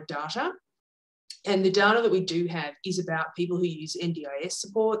that kind of data. And the data that we do have is about people who use NDIS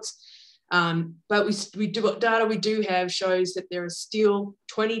supports. But data we do have shows that there are still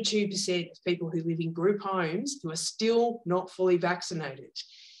 22% of people who live in group homes who are still not fully vaccinated.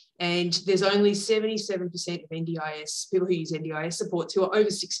 And there's only 77% of NDIS, people who use NDIS supports who are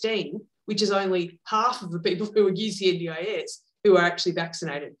over 16, which is only half of the people who use the NDIS who are actually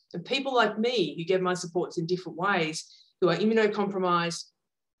vaccinated. And people like me who get my supports in different ways, who are immunocompromised,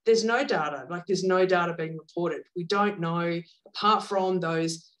 there's no data, like there's no data being reported. We don't know, apart from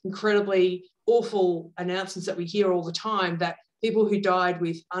those incredibly awful announcements that we hear all the time, that people who died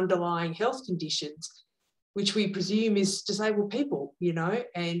with underlying health conditions, which we presume is disabled people, you know,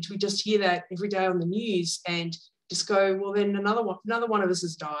 and we just hear that every day on the news and just go, well, then another one of us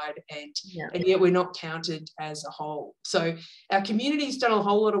has died, and yet we're not counted as a whole. So our community's done a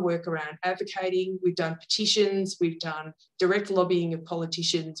whole lot of work around advocating. We've done petitions, we've done direct lobbying of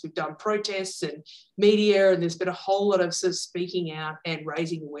politicians, we've done protests and media, and there's been a whole lot of sort of speaking out and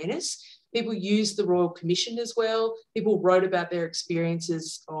raising awareness. People used the Royal Commission as well. People wrote about their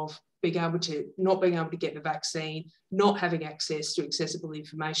experiences of not being able to get the vaccine, not having access to accessible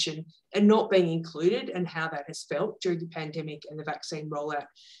information, and not being included, and how that has felt during the pandemic and the vaccine rollout.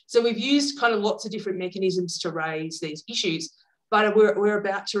 So we've used kind of lots of different mechanisms to raise these issues, but we're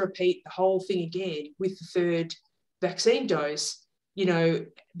about to repeat the whole thing again with the third vaccine dose,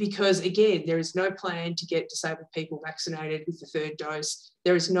 because again, there is no plan to get disabled people vaccinated with the third dose.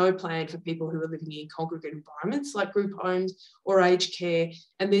 There is no plan for people who are living in congregate environments like group homes or aged care.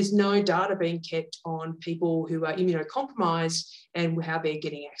 And there's no data being kept on people who are immunocompromised and how they're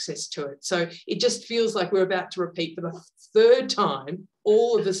getting access to it. So it just feels like we're about to repeat for the third time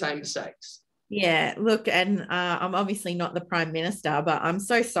all of the same mistakes. Yeah, look, and I'm obviously not the Prime Minister, but I'm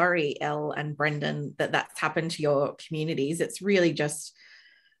so sorry, Elle and Brendon, that that's happened to your communities. It's really just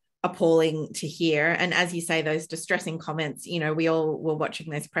appalling to hear. And as you say, those distressing comments, we all were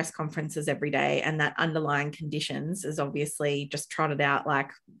watching those press conferences every day, and that underlying conditions is obviously just trotted out like,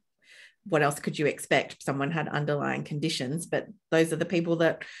 what else could you expect? Someone had underlying conditions, but those are the people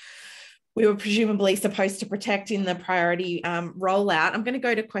that we were presumably supposed to protect in the priority rollout. I'm going to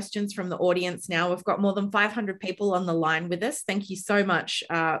go to questions from the audience now. We've got more than 500 people on the line with us. Thank you so much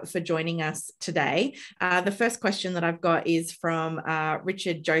for joining us today. The first question that I've got is from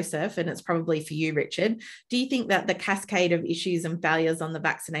Richard Joseph, and it's probably for you, Richard. Do you think that the cascade of issues and failures on the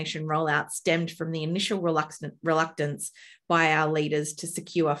vaccination rollout stemmed from the initial reluctance by our leaders to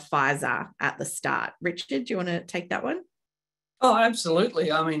secure Pfizer at the start? Richard, do you want to take that one? Oh,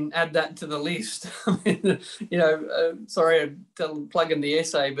 absolutely. I mean, add that to the list. I mean, sorry to plug in the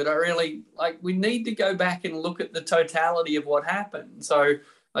essay, but I really we need to go back and look at the totality of what happened. So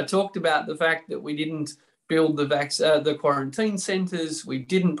I talked about the fact that we didn't build the quarantine centres, we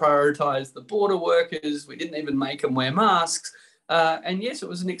didn't prioritise the border workers, we didn't even make them wear masks. And yes, it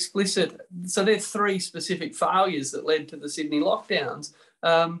was an explicit. So there's 3 specific failures that led to the Sydney lockdowns.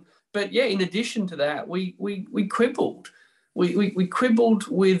 But yeah, in addition to that, we quibbled. We quibbled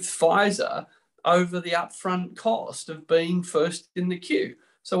with Pfizer over the upfront cost of being first in the queue.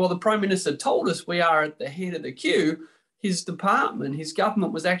 So while the Prime Minister told us we are at the head of the queue, his department, his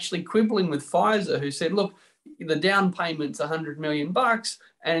government was actually quibbling with Pfizer, who said, look, the down payment's $100 million,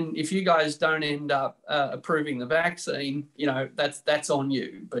 and if you guys don't end up approving the vaccine, that's on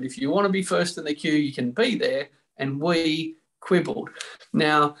you. But if you want to be first in the queue, you can be there. And we quibbled.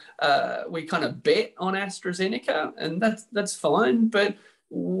 Now, we kind of bet on AstraZeneca, and that's fine. But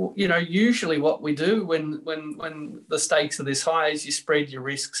usually what we do when the stakes are this high is you spread your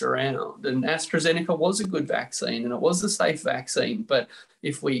risks around. And AstraZeneca was a good vaccine, and it was a safe vaccine. But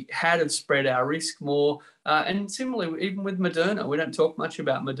if we had have spread our risk more, and similarly, even with Moderna, we don't talk much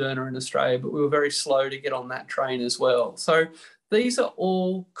about Moderna in Australia, but we were very slow to get on that train as well. So these are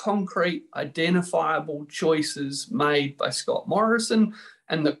all concrete, identifiable choices made by Scott Morrison,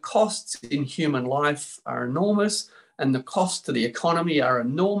 and the costs in human life are enormous, and the costs to the economy are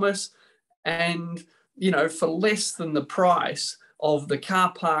enormous. And, for less than the price of the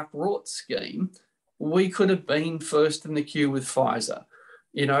car park rort scheme, we could have been first in the queue with Pfizer.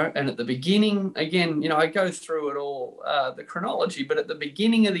 And at the beginning, again, I go through it all, the chronology, but at the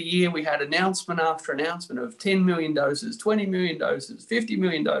beginning of the year, we had announcement after announcement of 10 million doses, 20 million doses, 50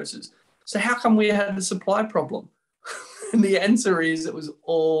 million doses. So how come we had a supply problem? And the answer is it was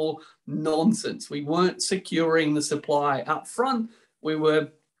all nonsense. We weren't securing the supply up front. We were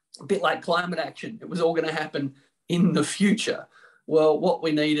a bit like climate action. It was all going to happen in the future. Well, what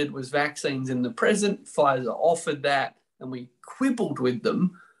we needed was vaccines in the present. Pfizer offered that, and we quibbled with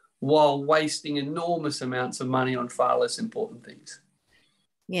them while wasting enormous amounts of money on far less important things.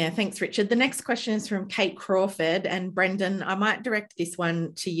 Yeah, thanks, Richard. The next question is from Kate Crawford. And Brendon, I might direct this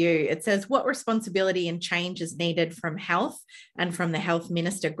one to you. It says, what responsibility and change is needed from health and from the Health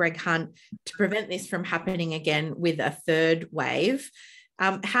Minister, Greg Hunt, to prevent this from happening again with a third wave?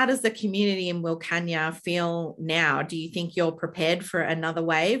 How does the community in Wilcannia feel now? Do you think you're prepared for another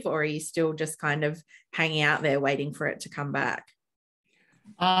wave, or are you still just kind of hanging out there waiting for it to come back?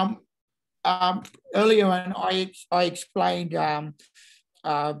 Earlier on, I explained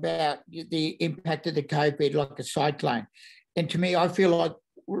about the impact of the COVID like a cyclone. And to me, I feel like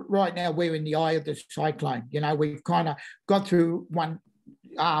right now we're in the eye of the cyclone. We've kind of got through one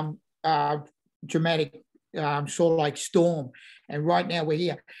dramatic sort of like storm, and right now we're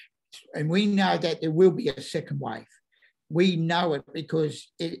here. we know that there will be a second wave. We know it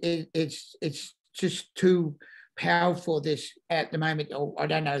because it's just too powerful this at the moment. Or I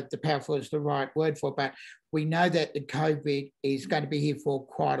don't know if the powerful is the right word for it, but we know that the COVID is going to be here for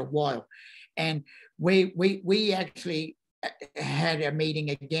quite a while. And we actually had a meeting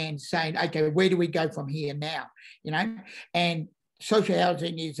again saying, okay, where do we go from here now? And social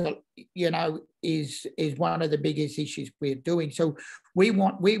housing is one of the biggest issues we're doing. So we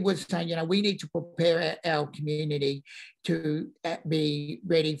were saying, we need to prepare our community to be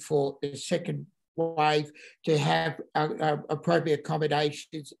ready for the second wave, to have appropriate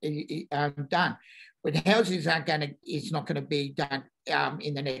accommodations done. But houses it's not going to be done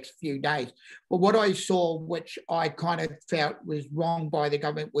in the next few days. But what I saw, which I kind of felt was wrong by the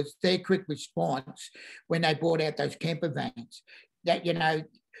government, was their quick response when they brought out those camper vans. That,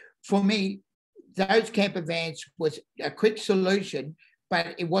 for me, those camper vans was a quick solution,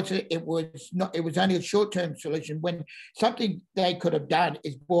 but it was only a short-term solution, when something they could have done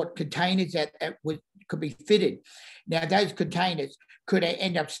is bought containers that could be fitted. Now, those containers could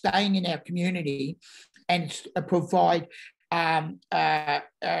end up staying in our community and provide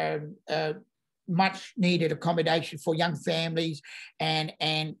much needed accommodation for young families and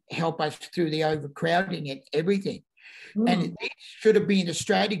help us through the overcrowding and everything. And it should have been the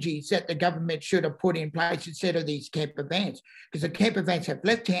strategies that the government should have put in place instead of these camper vans, because the camper vans have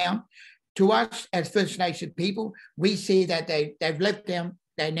left town. To us as First Nation people, we see that they've left town.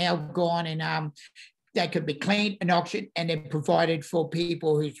 They're now gone, and they could be cleaned and auctioned and then provided for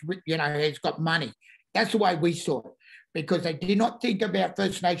people who's got money. That's the way we saw it, because they did not think about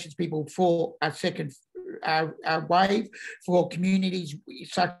First Nations people for a second wave, for communities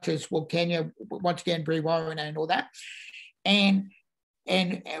such as Wilcannia, once again, Brewarrina and all that. And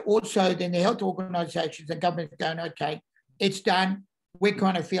also then the health organisations, the government's going, okay, it's done. We're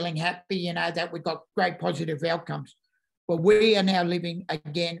kind of feeling happy, that we've got great positive outcomes. But we are now living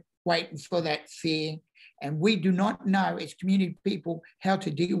again, waiting for that fear. And we do not know as community people how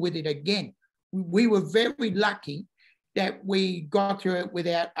to deal with it again. We were very lucky that we got through it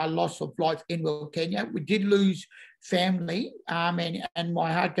without a loss of life in Wilcannia. We did lose family, and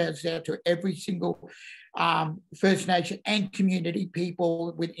my heart goes out to every single First Nation and community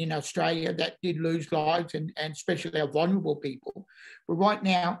people within Australia that did lose lives, and especially our vulnerable people. But right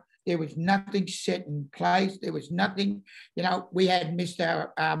now, there was nothing set in place. There was nothing, we had Mr.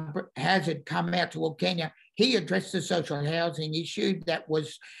 Hazard come out to Wilcannia. He addressed the social housing issue that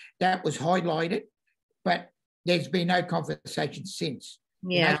was highlighted, but there's been no conversation since.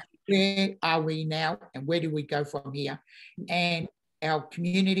 Yeah. Where are we now, and where do we go from here? And our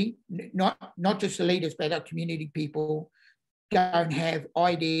community, not just the leaders, but our community people don't have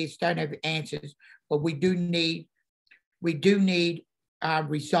ideas, don't have answers, but we do need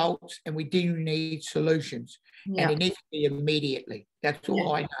results, and we do need solutions. Yeah. And it needs to be immediately. That's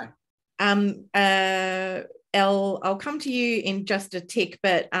all I know. Elle, I'll come to you in just a tick,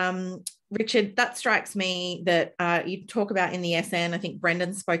 but Richard, that strikes me that you talk about in the essay, and I think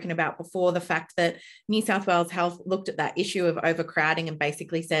Brendon's spoken about before, the fact that New South Wales Health looked at that issue of overcrowding and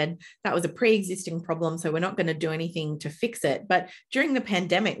basically said that was a pre-existing problem, so we're not going to do anything to fix it. But during the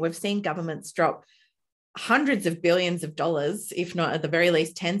pandemic, we've seen governments drop hundreds of billions of dollars, if not at the very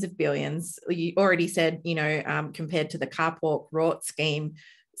least tens of billions. You already said, compared to the Carport Rort scheme,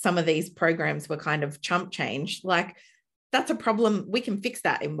 some of these programs were kind of chump change. Like, that's a problem. We can fix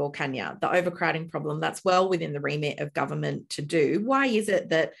that in Wilcannia, the overcrowding problem. That's well within the remit of government to do. Why is it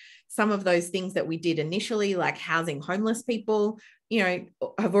that some of those things that we did initially, like housing homeless people,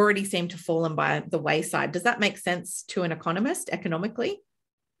 have already seemed to fallen by the wayside? Does that make sense to an economist economically?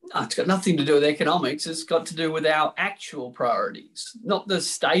 No, it's got nothing to do with economics. It's got to do with our actual priorities, not the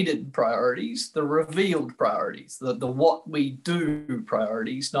stated priorities, the revealed priorities, the what we do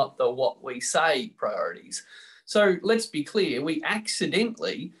priorities, not the what we say priorities. So let's be clear, we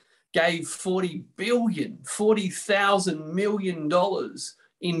accidentally gave $40 million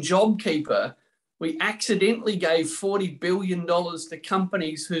in JobKeeper. We accidentally gave $40 billion to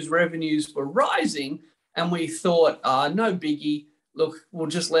companies whose revenues were rising, and we thought, no biggie, look, we'll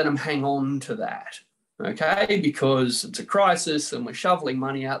just let them hang on to that, okay? Because it's a crisis and we're shoveling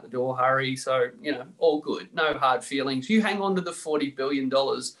money out the door, hurry. So, all good, no hard feelings. You hang on to the $40 billion,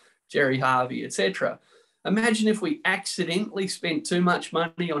 Jerry Harvey, etc. Imagine if we accidentally spent too much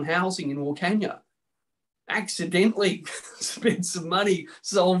money on housing in Wilcannia, accidentally spent some money,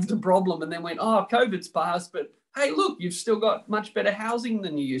 solved a problem, and then went, COVID's passed, but hey, look, you've still got much better housing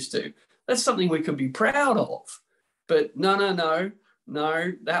than you used to. That's something we could be proud of. But no,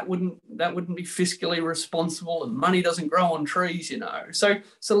 No, that wouldn't be fiscally responsible, and money doesn't grow on trees, So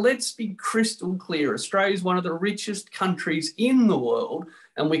let's be crystal clear. Australia is one of the richest countries in the world,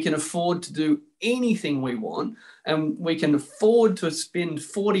 and we can afford to do anything we want, and we can afford to spend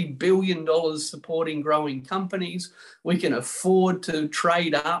 $40 billion supporting growing companies. We can afford to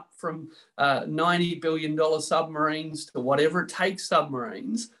trade up from $90 billion submarines to whatever it takes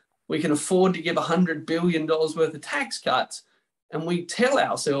submarines. We can afford to give $100 billion worth of tax cuts. And we tell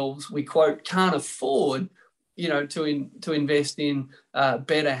ourselves we, quote, can't afford, to invest in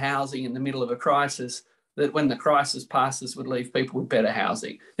better housing in the middle of a crisis, that when the crisis passes would leave people with better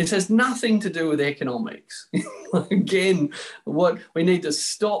housing. This has nothing to do with economics. Again, what we need to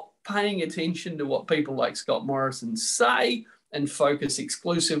stop paying attention to what people like Scott Morrison say and focus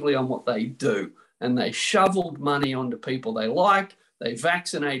exclusively on what they do. And they shoveled money onto people they like, they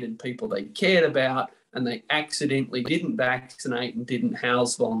vaccinated people they cared about, and they accidentally didn't vaccinate and didn't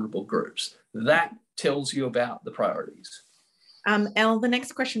house vulnerable groups. That tells you about the priorities. Elle, the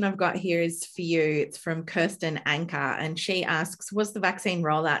next question I've got here is for you. It's from Kirsten Anker, and she asks, was the vaccine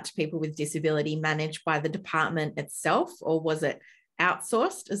rollout to people with disability managed by the department itself, or was it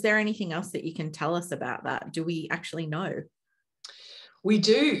outsourced? Is there anything else that you can tell us about that? Do we actually know? We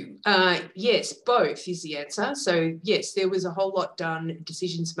do. Yes, both is the answer. So yes, there was a whole lot done,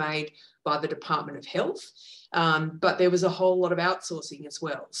 decisions made by the Department of Health, but there was a whole lot of outsourcing as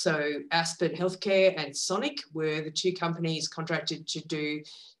well. So Aspen Healthcare and Sonic were the two companies contracted to do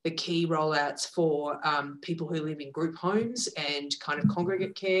the key rollouts for people who live in group homes and kind of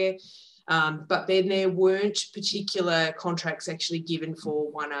congregate care. But then there weren't particular contracts actually given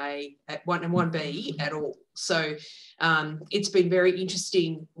for 1A and 1B at all. So it's been very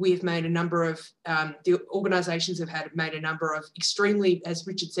interesting. We've made a number of, the organisations have made a number of extremely, as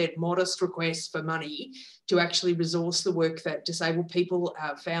Richard said, modest requests for money to actually resource the work that disabled people,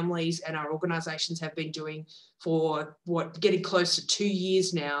 our families and our organisations have been doing for getting close to 2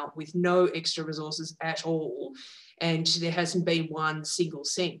 years now with no extra resources at all. And there hasn't been one single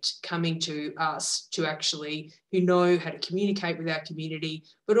cent coming to us to actually, who know how to communicate with our community,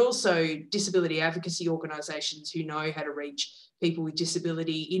 but also disability advocacy organisations who know how to reach people with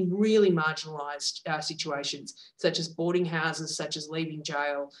disability in really marginalised situations, such as boarding houses, such as leaving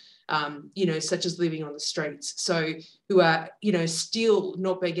jail, such as living on the streets. So who are, still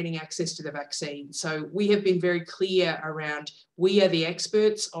not been getting access to the vaccine. So we have been very clear around, we are the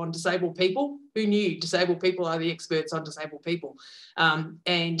experts on disabled people. Who knew disabled people are the experts on disabled people?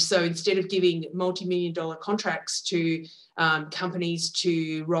 And so instead of giving multi-million-dollar contracts to companies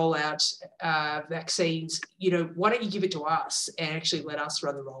to roll out vaccines, why don't you give it to us and actually let us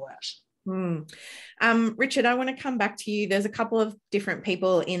run the rollout? Richard, I want to come back to you. There's a couple of different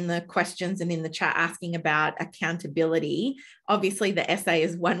people in the questions and in the chat asking about accountability. Obviously, the essay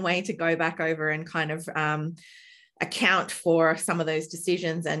is one way to go back over and kind of account for some of those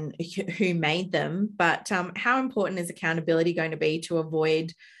decisions and who made them. But how important is accountability going to be to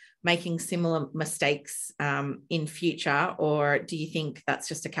avoid making similar mistakes in future? Or do you think that's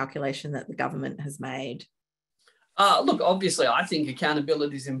just a calculation that the government has made? Look, obviously, I think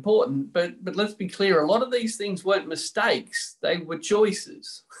accountability is important, but let's be clear, a lot of these things weren't mistakes. They were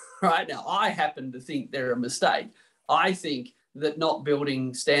choices, right? Now, I happen to think they're a mistake. I think that not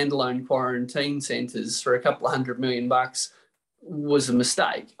building standalone quarantine centres for a couple of $100 million was a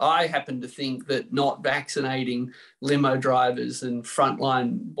mistake. I happen to think that not vaccinating limo drivers and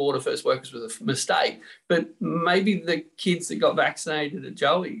frontline border first workers was a mistake. But maybe the kids that got vaccinated at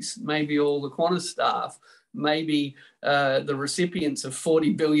Joey's, maybe all the Qantas staff, maybe the recipients of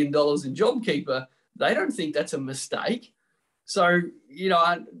 $40 billion in JobKeeper, they don't think that's a mistake. So, we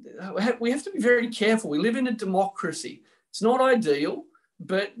have to be very careful. We live in a democracy. It's not ideal,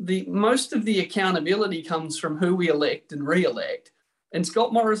 but most of the accountability comes from who we elect and re-elect. And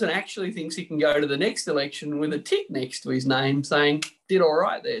Scott Morrison actually thinks he can go to the next election with a tick next to his name saying, did all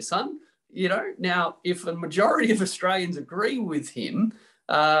right there, son. Now, if a majority of Australians agree with him,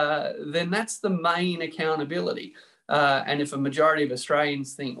 then that's the main accountability. And if a majority of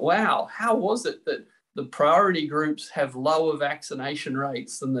Australians think, wow, how was it that the priority groups have lower vaccination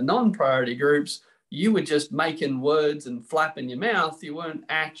rates than the non-priority groups? You were just making words and flapping your mouth. You weren't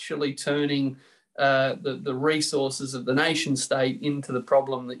actually turning the resources of the nation state into the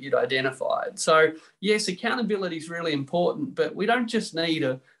problem that you'd identified. So, yes, accountability is really important, but we don't just need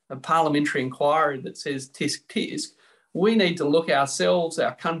a parliamentary inquiry that says tisk tisk. We need to look ourselves,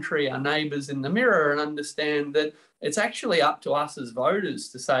 our country, our neighbours in the mirror and understand that it's actually up to us as voters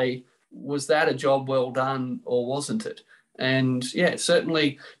to say, was that a job well done or wasn't it? And yeah,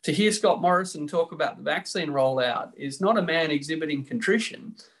 certainly to hear Scott Morrison talk about the vaccine rollout is not a man exhibiting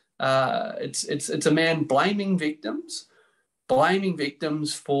contrition. It's a man blaming victims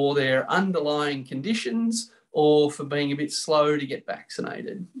for their underlying conditions or for being a bit slow to get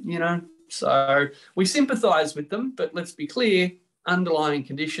vaccinated, you know. So we sympathise with them, but let's be clear, underlying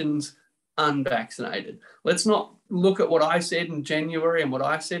conditions, unvaccinated. Let's not look at what I said in January and what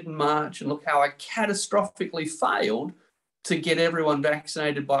I said in March and look how I catastrophically failed to get everyone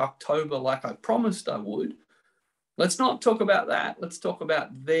vaccinated by October like I promised I would. Let's not talk about that. Let's talk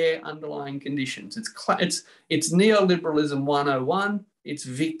about their underlying conditions. It's neoliberalism 101. It's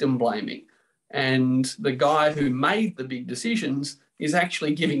victim blaming. And the guy who made the big decisions is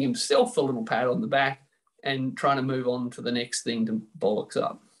actually giving himself a little pat on the back and trying to move on to the next thing to bollocks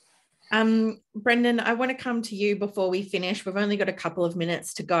up. Brendon, I want to come to you before we finish. We've only got a couple of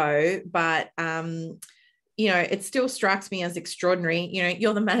minutes to go, but you know, it still strikes me as extraordinary. You know,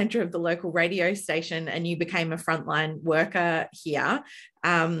 you're the manager of the local radio station and you became a frontline worker here.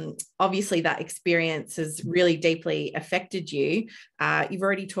 Obviously, that experience has really deeply affected you. You've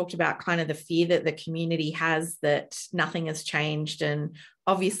already talked about kind of the fear that the community has that nothing has changed. And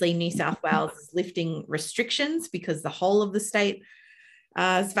obviously, New South Wales is lifting restrictions because the whole of the state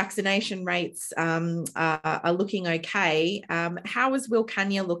vaccination rates are looking okay. How is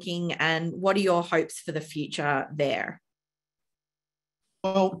Wilcannia looking and what are your hopes for the future there?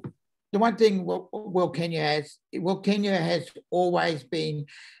 Well, the one thing Wilcannia has always been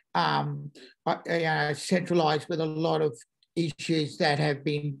centralised with a lot of issues that have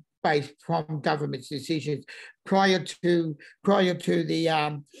been based from government's decisions. Prior to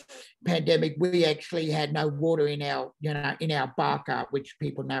the pandemic, we actually had no water in our barker, which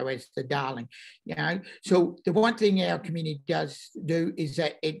people know as the Darling. You know, so the one thing our community does do is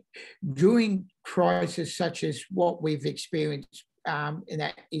that during crises such as what we've experienced, and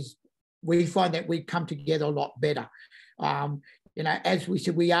that is, we find that we come together a lot better. You know, as we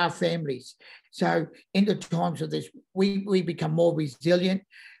said, we are families. So in the times of this, we become more resilient.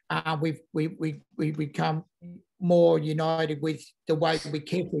 We become more united with the way we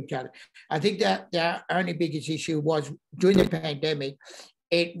care for each other. I think that the only biggest issue was during the pandemic,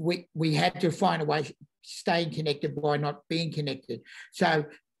 we had to find a way of staying connected by not being connected. So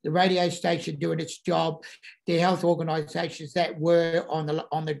the radio station doing its job, the health organisations that were on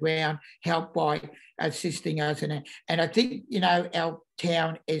the ground helped by assisting us, and I think, you know, our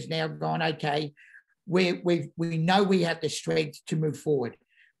town is now gone, okay, we know we have the strength to move forward.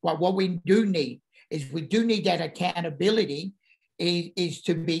 But what we do need is that accountability is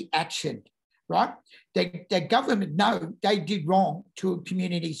to be actioned, right? The government, no, they did wrong to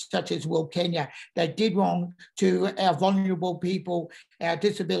communities such as Wilcannia. They did wrong to our vulnerable people, our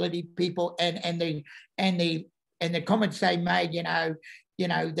disability people, and the comments they made, you know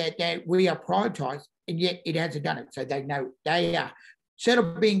that we are prioritised, and yet it hasn't done it. So they know they are. Instead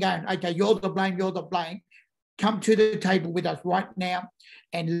of being going, okay, you're the blame. Come to the table with us right now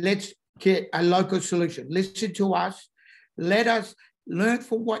and let's get a local solution. Listen to us. Let us learn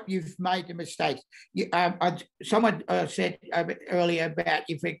from what you've made the mistakes. Someone said earlier about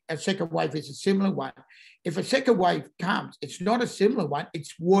if a second wave is a similar one. If a second wave comes, it's not a similar one.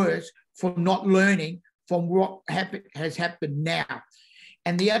 It's worse for not learning from what has happened now.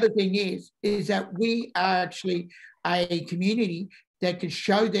 And the other thing is that we are actually a community that can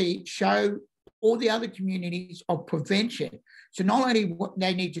show all the other communities of prevention. So not only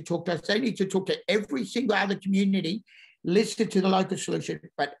they need to talk to us, they need to talk to every single other community, listen to the local solution,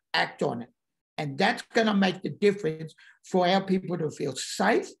 but act on it. And that's going to make the difference for our people to feel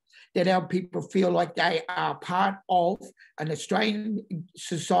safe, that our people feel like they are part of an Australian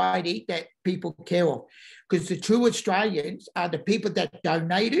society that people care of. Because the true Australians are the people that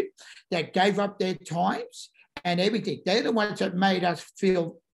donated, that gave up their times and everything. They're the ones that made us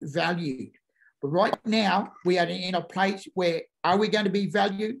feel valued. But right now, we are in a place where, are we going to be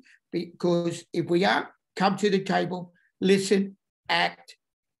valued? Because if we are, come to the table, listen, act,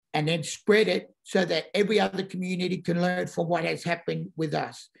 and then spread it so that every other community can learn from what has happened with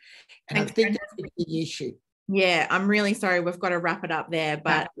us. And I think that's the key issue. Yeah, I'm really sorry. We've got to wrap it up there,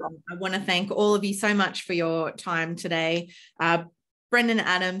 but I want to thank all of you so much for your time today. Brendon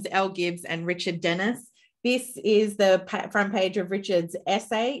Adams, Gibbs, and Richard Dennis. This is the front page of Richard's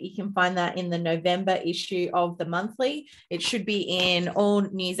essay. You can find that in the November issue of the monthly. It should be in all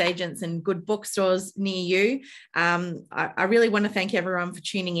newsagents and good bookstores near you. I really want to thank everyone for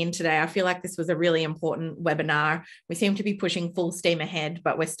tuning in today. I feel like this was a really important webinar. We seem to be pushing full steam ahead,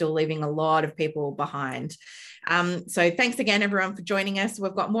 but we're still leaving a lot of people behind. So thanks again, everyone, for joining us.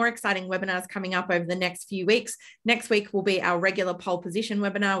 We've got more exciting webinars coming up over the next few weeks. Next week will be our regular pole position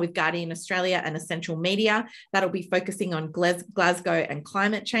webinar with Guardian Australia and Essential Media. That'll be focusing on Glasgow and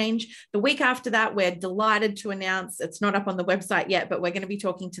climate change. The week after that, we're delighted to announce, it's not up on the website yet, but we're going to be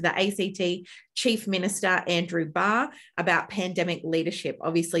talking to the ACT Chief Minister, Andrew Barr, about pandemic leadership.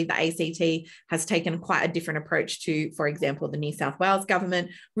 Obviously, the ACT has taken quite a different approach to, for example, the New South Wales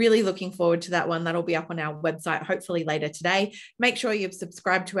government. Really looking forward to that one. That'll be up on our website, hopefully later today. Make sure you've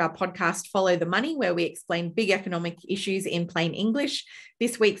subscribed to our podcast, Follow the Money, where we explain big economic issues in plain English.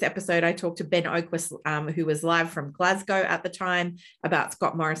 This week's episode, I talked to Ben Oakwist, who was live from Glasgow at the time, about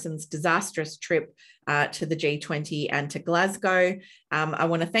Scott Morrison's disastrous trip to the G20 and to Glasgow. I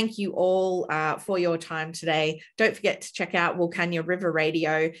want to thank you all for your time today. Don't forget to check out Wilcannia River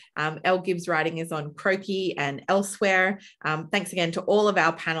Radio. Gibbs writing is on Croaky and elsewhere. Thanks again to all of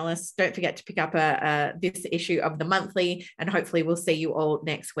our panelists. Don't forget to pick up this issue of the monthly, and hopefully we'll see you all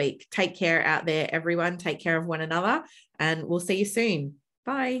next week. Take care out there, everyone. Take care of one another, and we'll see you soon.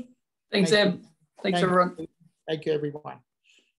 Bye. Thanks, Em. Thanks, everyone. Thank you, everyone.